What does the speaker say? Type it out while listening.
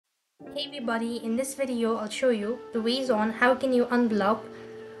Hey everybody, in this video I'll show you the ways on how can you unblock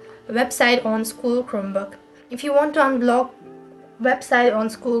a website on school Chromebook. If you want to unblock website on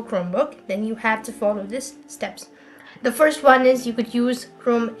school Chromebook, then you have to follow these steps. The first one is you could use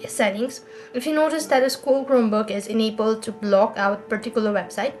Chrome settings. If you notice that a school Chromebook is enabled to block out particular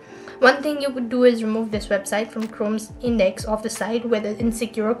website, one thing you could do is remove this website from Chrome's index of the site with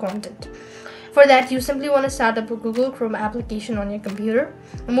insecure content. For that, you simply want to start up a Google Chrome application on your computer.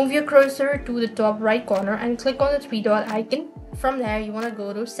 Move your cursor to the top right corner and click on the three dot icon. From there, you want to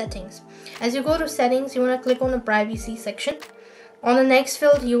go to settings. As you go to settings, you want to click on the privacy section. On the next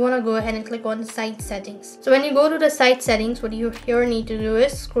field, you want to go ahead and click on site settings. So when you go to the site settings, what you here need to do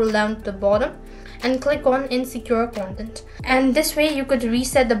is scroll down to the bottom and click on insecure content. And this way you could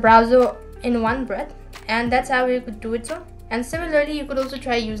reset the browser in one breath, and that's how you could do it. And similarly, you could also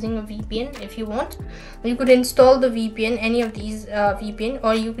try using a VPN if you want. You could install the VPN, any of these VPN,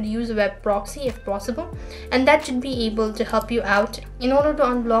 or you could use a web proxy if possible, and that should be able to help you out in order to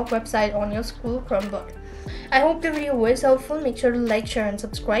unblock website on your school Chromebook. I hope the video was helpful. Make sure to like, share and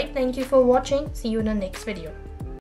subscribe. Thank you for watching. See you in the next video.